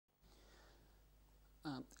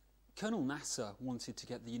Colonel Nasser wanted to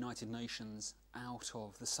get the United Nations out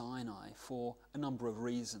of the Sinai for a number of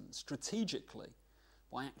reasons. Strategically,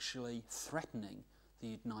 by actually threatening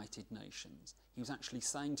the United Nations. He was actually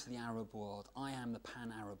saying to the Arab world, I am the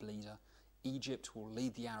pan-Arab leader. Egypt will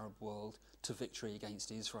lead the Arab world to victory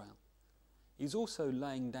against Israel. He was also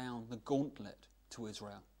laying down the gauntlet to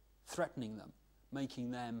Israel, threatening them,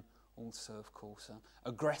 making them also, of course,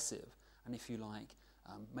 aggressive, and if you like,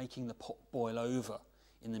 making the pot boil over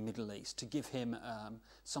in the Middle East to give him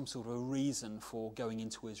some sort of a reason for going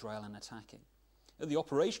into Israel and attacking. At the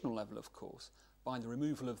operational level, of course, by the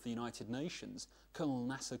removal of the United Nations, Colonel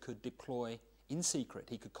Nasser could deploy in secret.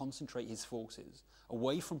 He could concentrate his forces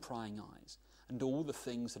away from prying eyes and do all the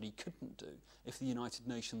things that he couldn't do if the United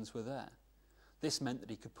Nations were there. This meant that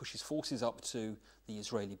he could push his forces up to the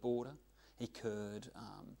Israeli border. He could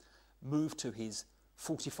move to his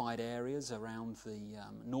fortified areas around the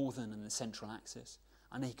northern and the central axis,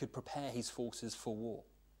 and he could prepare his forces for war.